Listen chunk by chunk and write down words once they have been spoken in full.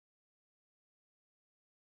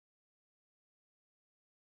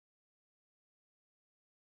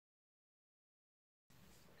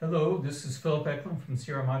Hello, this is Philip Ekund from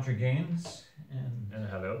Sierra Madre Games, And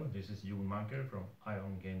hello, this is Manker from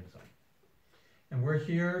Ion Game Design. and we're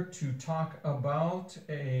here to talk about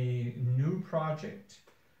a new project,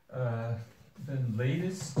 the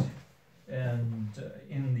latest and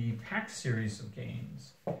in the Pax series of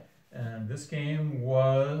games. And this game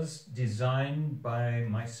was designed by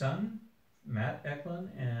my son, Matt Ekund,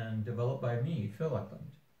 and developed by me, Phil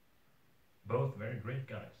Ekund. Both very great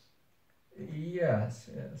guys. Yes.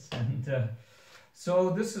 And so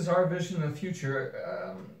this is our vision of the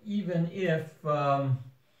future, even if,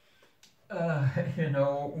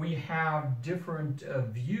 we have different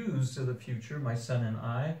views of the future, my son and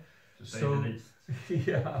I. To say the least.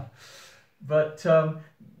 Yeah. But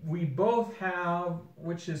we both have,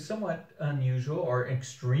 which is somewhat unusual or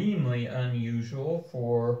extremely unusual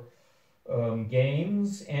for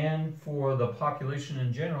games and for the population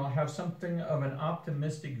in general, have something of an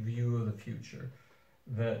optimistic view of the future,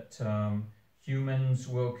 that humans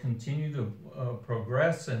will continue to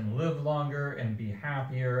progress and live longer and be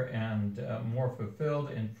happier and more fulfilled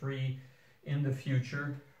and free in the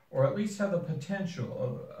future, or at least have the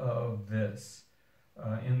potential of this.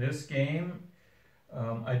 In this game,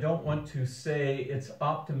 I don't want to say it's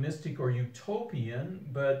optimistic or utopian,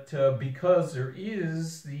 but because there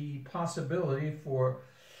is the possibility for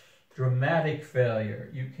dramatic failure.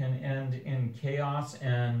 You can end in chaos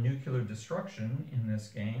and nuclear destruction in this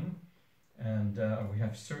game, and we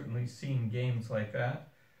have certainly seen games like that.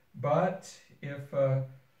 But if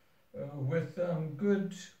with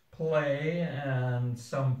good play and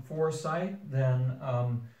some foresight, then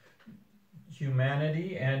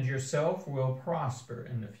humanity and yourself will prosper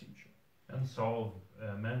in the future and solve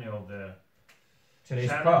many of the today's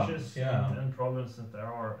challenges problems, and problems that there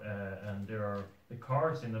are, and the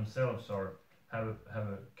cards in themselves have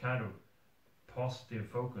a kind of positive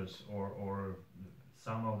focus, or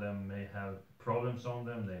some of them may have problems on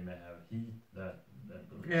them. They may have heat that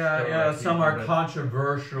some are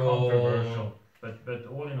controversial. But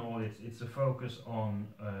all in all, it's a focus on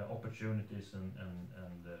opportunities and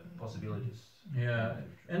possibilities. Yeah,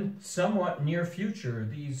 and somewhat near future.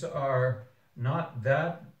 These are not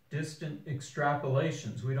that distant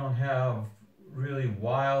extrapolations. We don't have really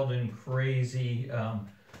wild and crazy,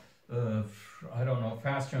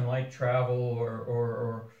 faster than light travel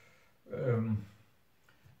or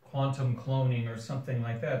quantum cloning or something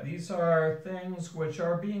like that. These are things which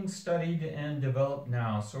are being studied and developed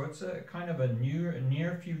now. So it's a kind of a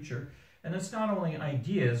near future. And it's not only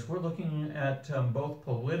ideas. We're looking at both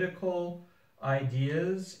political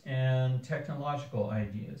ideas and technological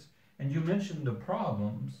ideas. And you mentioned the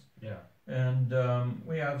problems. Yeah. And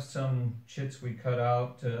we have some chits we cut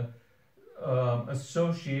out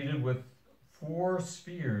associated with 4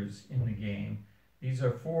 spheres in the game. These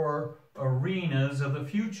are 4 arenas of the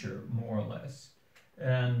future, more or less.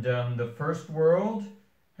 And the first world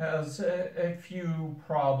has a few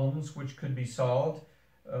problems which could be solved.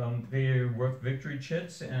 They're worth victory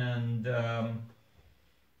chits, and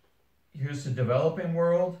here's the developing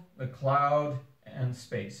world, the cloud, and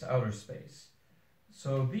space, outer space.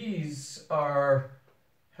 So these have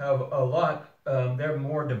a lot. They're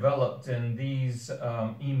more developed in these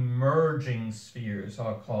emerging spheres,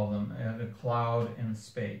 I'll call them, the cloud and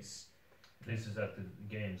space. This is at the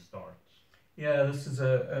game starts. Yeah, this is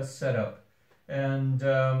a setup. And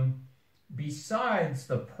besides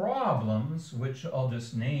the problems, which I'll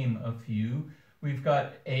just name a few, we've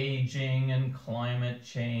got aging and climate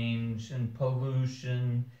change and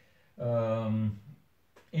pollution,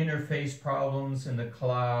 interface problems in the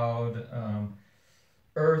cloud,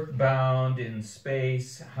 earthbound in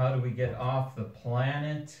space. How do we get off the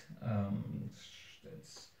planet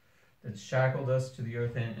that's shackled us to the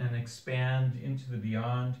earth and expand into the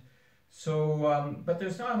beyond? So, but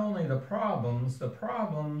there's not only the problems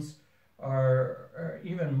are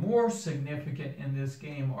even more significant in this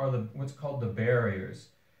game are what's called the barriers.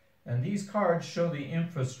 And these cards show the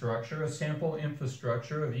infrastructure, a sample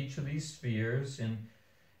infrastructure of each of these spheres.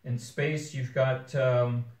 In space, you've got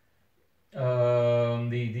the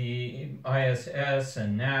ISS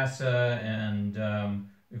and NASA, and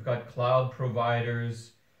we've got cloud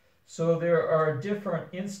providers. So there are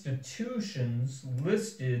different institutions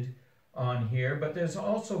listed on here, but there's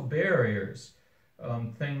also barriers.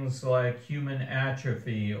 Things like human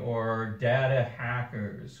atrophy or data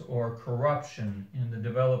hackers or corruption in the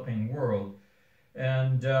developing world.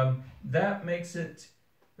 And that makes it,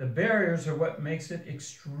 the barriers are what makes it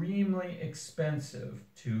extremely expensive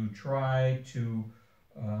to try to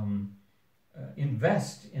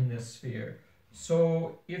invest in this sphere.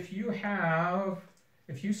 So if you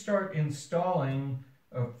start installing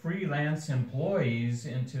freelance employees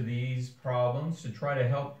into these problems to try to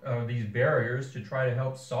help these barriers to try to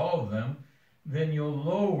help solve them, then you'll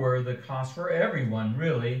lower the cost for everyone,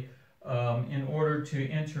 really, in order to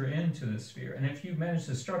enter into the sphere. And if you manage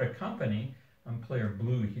to start a company, I'm player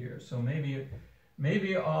blue here, so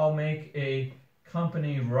maybe I'll make a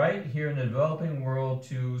company right here in the developing world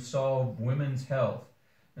to solve women's health.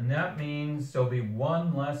 And that means there'll be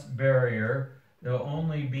one less barrier. There'll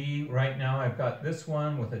only be, right now I've got this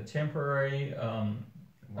one with a temporary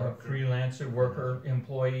freelancer, worker,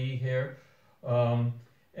 employee here. So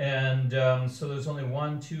there's only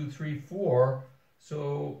 1, 2, 3, 4.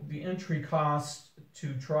 So the entry cost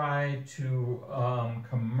to try to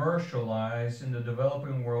commercialize in the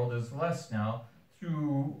developing world is less now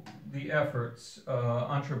through the efforts,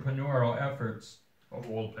 entrepreneurial efforts. Of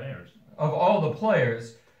all players. Of all the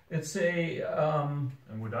players. It's a...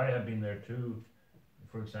 And would I have been there too,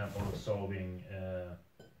 for example, solving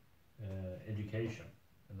education?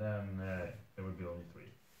 Then there would be only 3.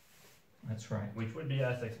 That's right. Which would be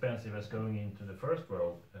as expensive as going into the first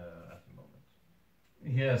world at the moment.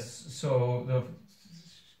 Yes, so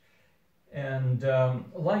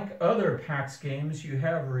like other PAX games, you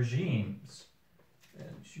have regimes.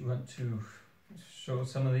 And you want to show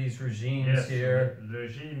some of these regimes here. The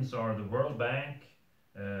regimes are the World Bank,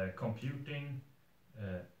 computing,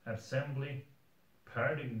 assembly,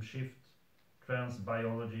 paradigm shift,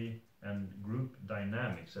 transbiology, and group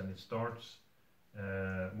dynamics. And it starts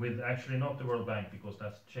with actually not the World Bank, because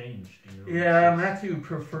that's changed. Yeah, Matthew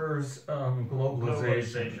prefers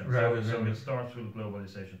globalization rather so than... it starts with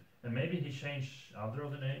globalization. And maybe he changed other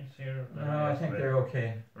of the names here? No, I think they're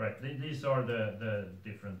okay. Right, these are the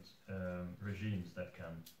different regimes that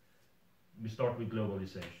can... We start with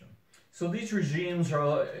globalization. So these regimes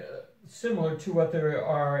are similar to what there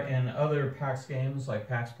are in other PAX games like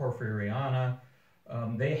Pax Porfiriana.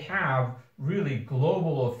 They have really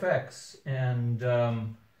global effects, and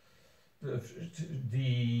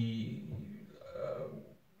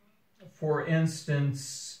for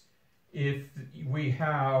instance, if we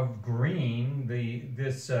have green,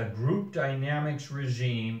 this group dynamics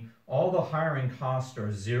regime, all the hiring costs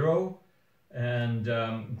are 0, and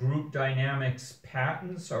group dynamics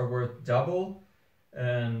patents are worth double.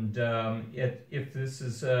 And if this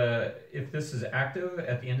is active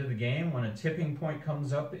at the end of the game, when a tipping point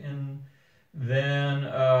comes up then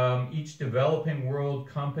each developing world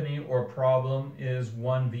company or problem is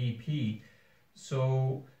 1 VP.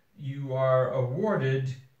 So you are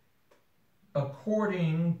awarded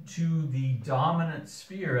according to the dominant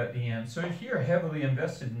sphere at the end. So if you're heavily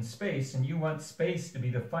invested in space and you want space to be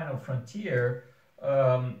the final frontier,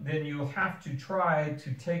 then you'll have to try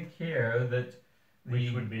to take care that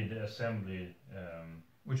which would be the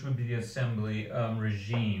assembly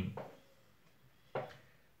regime.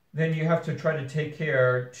 Then you have to try to take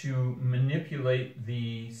care to manipulate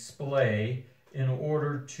the splay in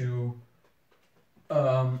order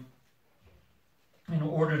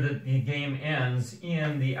that the game ends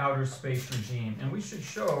in the outer space regime. And we should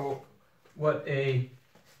show what a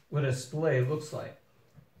splay looks like.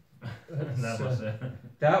 That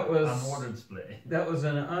was unordered splay. That was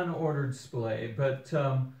an unordered splay, but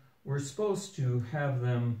we're supposed to have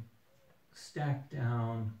them stacked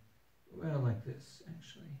down, well, like this,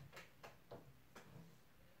 actually.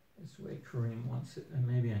 This way Kareem wants it, and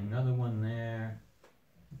maybe another one there.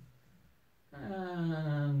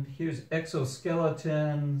 And here's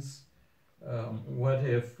exoskeletons. What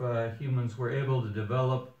if humans were able to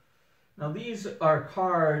develop? Now these are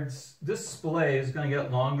cards. This display is going to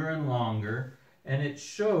get longer and longer, and it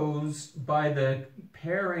shows by the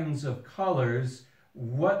pairings of colors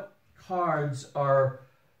what cards are,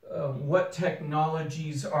 what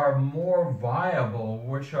technologies are more viable,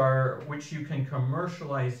 which you can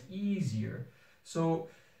commercialize easier. So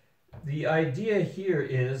the idea here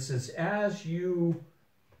is as you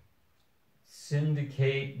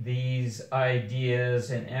syndicate these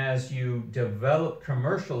ideas and as you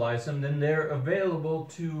commercialize them, then they're available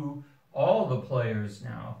to all the players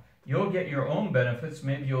now. You'll get your own benefits.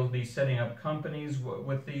 Maybe you'll be setting up companies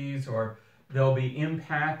with these, or there'll be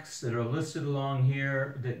impacts that are listed along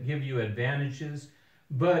here that give you advantages.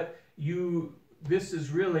 But this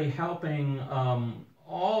is really helping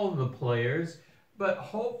all the players, but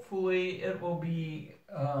hopefully it will be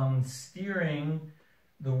steering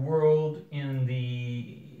the world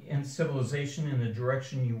in civilization in the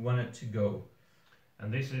direction you want it to go.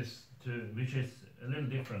 And which is a little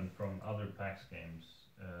different from other PAX games.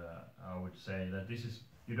 I would say that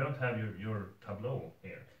you don't have your tableau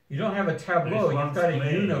here. You don't have a tableau, you've got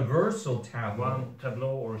a universal tableau. One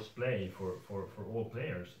tableau or splay for all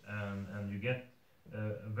players, and you get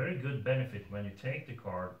a very good benefit when you take the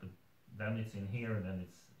card, but then it's in here and then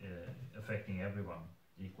it's affecting everyone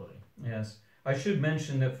equally. Yes. I should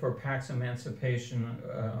mention that for Pax Emancipation,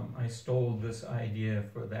 I stole this idea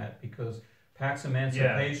for that because Pax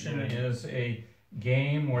Emancipation is a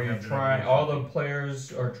game where you try, all the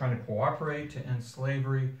players are trying to cooperate to end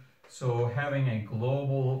slavery. So having a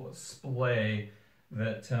global display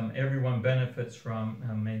that everyone benefits from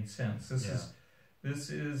made sense.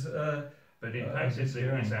 This is but in Pax it's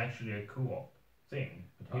actually a co-op thing.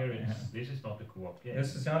 But here this is not a co-op game.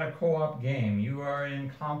 This is not a co-op game. You are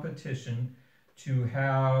in competition to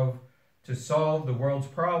solve the world's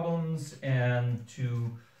problems and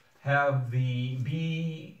to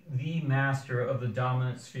be the master of the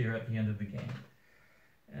dominant sphere at the end of the game.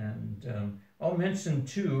 And I'll mention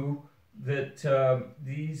too that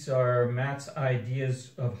these are Matt's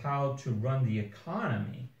ideas of how to run the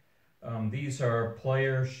economy. These are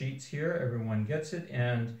player sheets here, everyone gets it,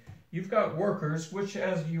 and you've got workers, which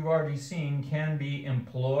as you've already seen can be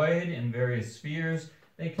employed in various spheres.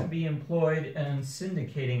 They can be employed in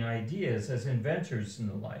syndicating ideas as inventors and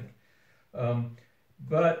the like.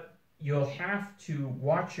 But you'll have to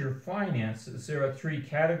watch your finances. There are three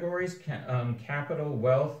categories, capital,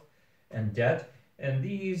 wealth, and debt. And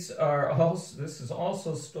these are also, this is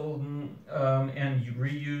also stolen and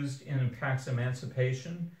reused in Pax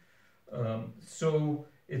Emancipation. So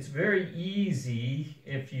it's very easy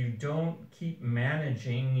if you don't keep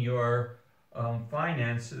managing your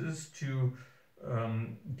finances to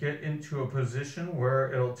get into a position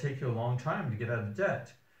where it'll take you a long time to get out of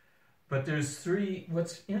debt. But there's three,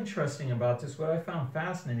 what's interesting about this, what I found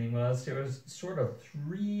fascinating was there was sort of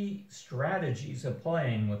three strategies of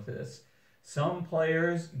playing with this. Some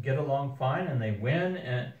players get along fine and they win,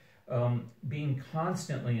 and being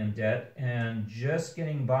constantly in debt and just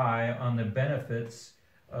getting by on the benefits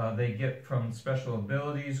they get from special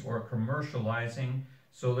abilities or commercializing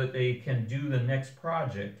so that they can do the next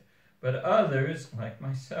project. But others, like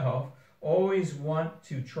myself, always want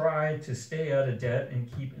to try to stay out of debt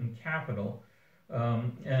and keep in capital.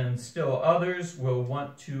 And still others will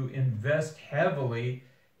want to invest heavily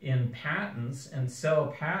in patents and sell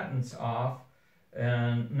patents off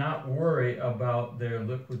and not worry about their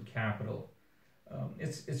liquid capital.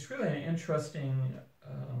 It's really an interesting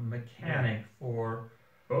mechanic for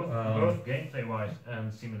both gameplay-wise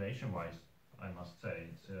and simulation-wise, I must say.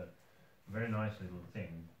 It's a very nice little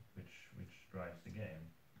thing which drives the game.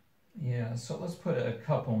 Yeah, so let's put a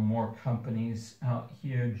couple more companies out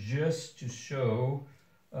here just to show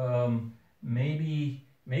maybe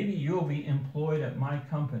you'll be employed at my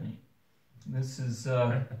company. This is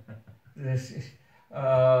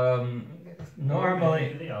normally,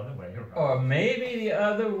 maybe the other way around. or maybe the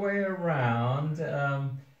other way around.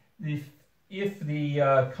 If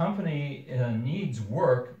the company needs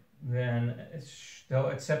work, then they'll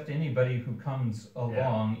accept anybody who comes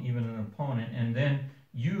along, even an opponent, and then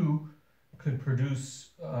you could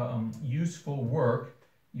produce useful work.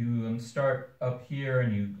 You start up here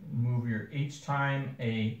and you move each time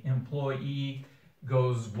a employee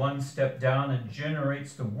goes one step down, it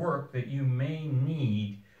generates the work that you may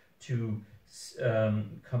need to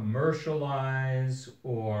commercialize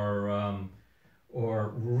or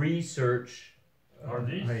research Are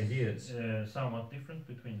these ideas. Somewhat different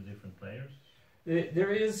between the different players?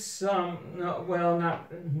 There is some,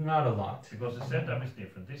 not a lot. Because the setup is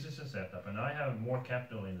different. This is a setup, and I have more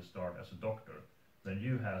capital in the start as a doctor than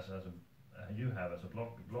you have as a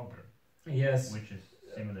blogger. Yes. Which is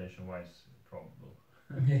simulation-wise probable.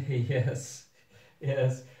 yes.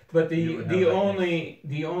 But the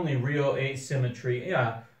only real asymmetry,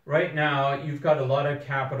 right now you've got a lot of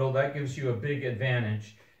capital. That gives you a big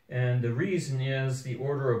advantage. And the reason is the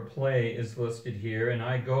order of play is listed here, and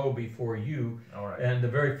I go before you. All right. And the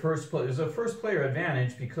very first play, there's a first player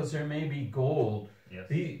advantage because there may be gold.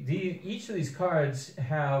 Yes. Each of these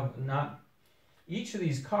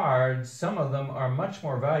cards some of them are much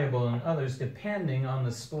more valuable than others depending on the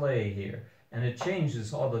display here. And it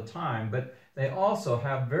changes all the time, but they also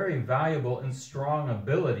have very valuable and strong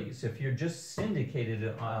abilities. If you're just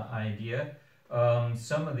syndicated idea,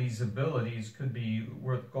 some of these abilities could be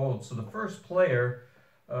worth gold. So the first player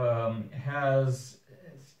has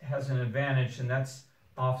an advantage, and that's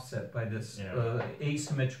offset by this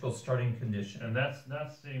asymmetrical starting condition. And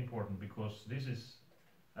that's important, because this is,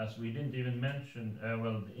 as we didn't even mention,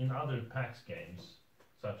 in other PAX games,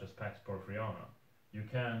 such as PAX Porphyriana, you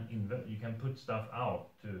can put stuff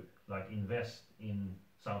out to invest in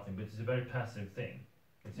something, but it's a very passive thing.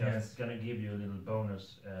 It's just going to give you a little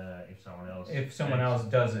bonus if someone else else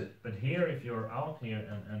does it. But here, if you're out here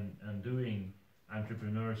and doing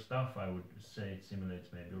entrepreneur stuff, I would say it simulates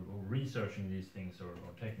maybe, or researching these things, or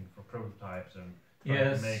taking for prototypes and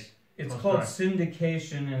trying to make. It's called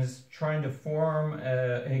syndication, and it's trying to form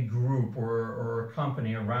a group or a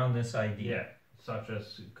company around this idea. Yeah, such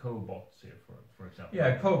as cobots here, for example.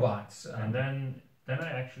 Yeah, cobots. And then I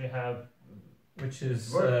actually have, which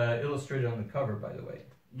is illustrated on the cover, by the way.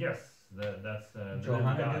 Yes, that's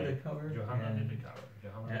Johanna did the cover. Johanna did the cover.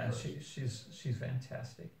 Johanna she's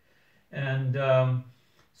fantastic, and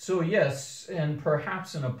so yes, and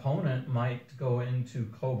perhaps an opponent might go into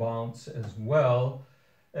cobots as well.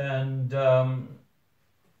 And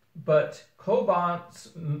but cobots'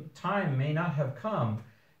 time may not have come.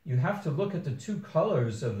 You have to look at the two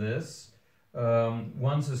colors of this.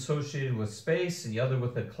 One's associated with space, the other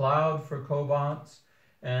with the cloud for cobots.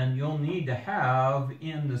 And you'll need to have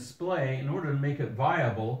in display, in order to make it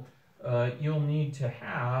viable, you'll need to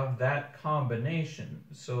have that combination.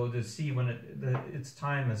 So to see when its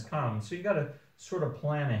time has come. So you got to sort of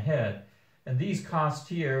plan ahead. And these costs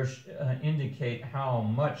here indicate how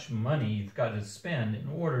much money you've got to spend in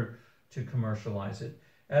order to commercialize it.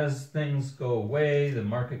 As things go away, the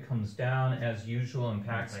market comes down as usual in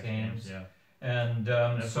PAX games. Yeah. And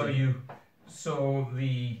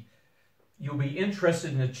you'll be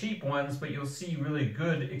interested in the cheap ones, but you'll see really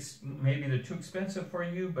good. Maybe they're too expensive for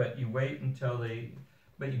you, but you wait until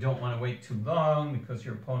but you don't want to wait too long because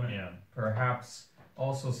your opponent perhaps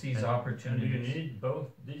also sees opportunities. And you need both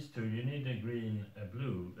these two. You need a green, a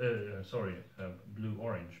blue. Blue,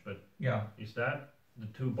 orange. But is that the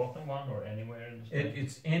two bottom one or anywhere in display?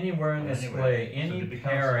 It's anywhere in display. Any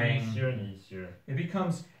pairing. Easier and easier. It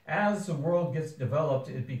becomes, as the world gets developed,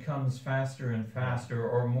 it becomes faster and faster,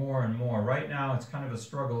 or more and more. Right now, it's kind of a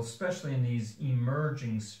struggle, especially in these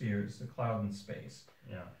emerging spheres, the cloud and space.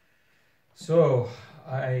 Yeah. So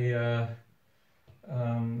I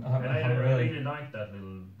really like that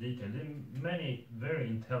little detail. There are many very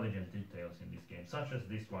intelligent details in this game, such as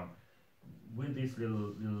this one, with this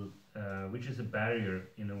little which is a barrier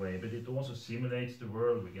in a way, but it also simulates the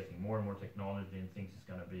world. We're getting more and more technology, and things is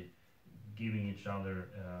going to be giving each other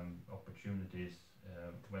opportunities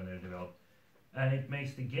when they're developed, and it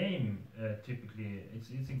makes the game typically.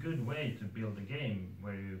 It's a good way to build a game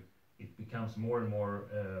where it becomes more and more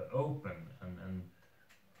open and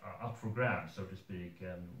up for grabs, so to speak,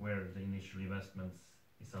 and where the initial investments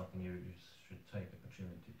is something you should take the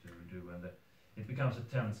opportunity to do, and it becomes a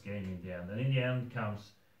tense game in the end. And in the end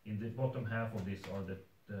comes, in the bottom half of this are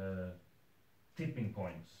the tipping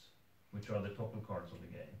points, which are the total cards of the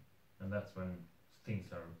game, and that's when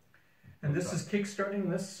things are. And this is kickstarting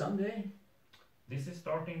this Sunday? This is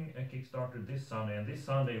starting a Kickstarter this Sunday, and this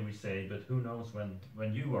Sunday we say, but who knows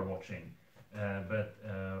when you are watching. But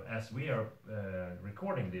as we are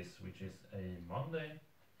recording this, which is a Monday,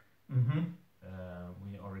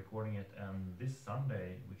 we are recording it, and this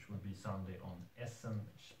Sunday, which will be Sunday on Essen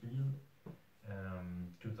Spiel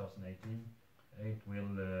 2018, it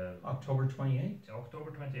will October 28th.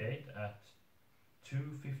 October 28th at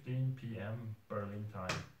 2:15 p.m. Berlin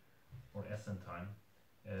time or Essen time.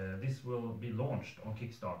 This will be launched on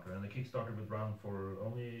Kickstarter, and the Kickstarter will run for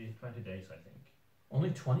only 20 days, I think.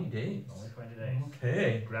 Only 20 days? Only 20 days.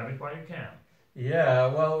 Okay. Grab it while you can. Yeah,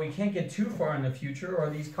 well, we can't get too far in the future, or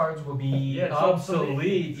these cards will be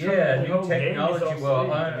obsolete. Yeah, new technology will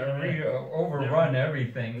overrun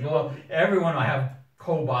everything. Well, everyone will have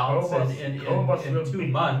cobots in 2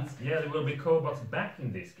 months. Yeah, there will be cobots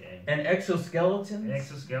backing this game. And exoskeletons?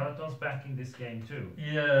 Exoskeletons backing this game too.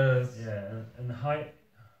 Yes. Yeah, and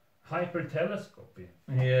hypertelescopy.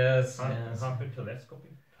 Yes.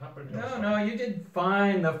 Hypertelescopy. No, you did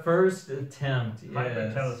fine the first attempt. Yes.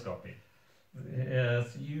 Hypertelescopy.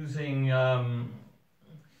 Yes, using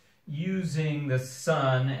the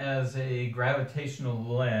sun as a gravitational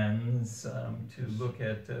lens to look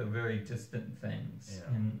at very distant things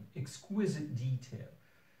in exquisite detail,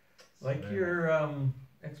 like your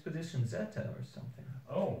Expedition Zeta or something.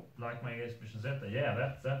 Oh, like my Expedition Zeta.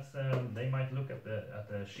 Yeah, that's they might look at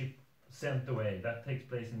the ship sent away. That takes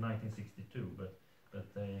place in 1962, but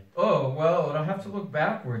they. Oh well, I'll have to look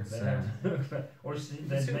backwards then. Or see,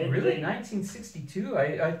 really 1962?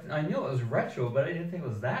 I knew it was retro, but I didn't think it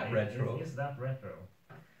was that retro. It is that retro.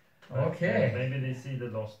 Okay. Maybe they see the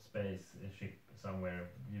lost space ship somewhere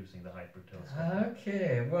using the hypertelescope.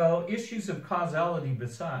 Okay. Well, issues of causality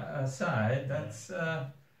aside,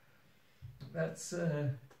 that's.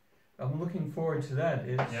 I'm looking forward to that.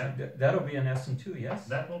 That'll be an SN2, yes?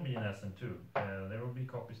 That will be an SN2. There will be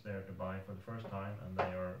copies there to buy for the first time, and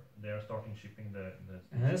they are starting shipping the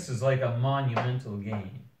and this is like a monumental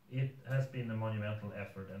game. It has been a monumental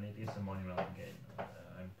effort, and it is a monumental game.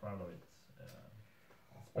 I'm proud of it.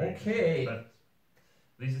 very Okay. But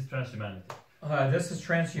this is Transhumanity. This is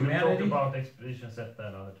We'll Transhumanity. talk about Expedition Zeta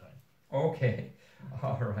another time. Okay.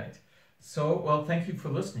 All right. So, well, thank you for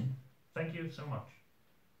listening. Thank you so much.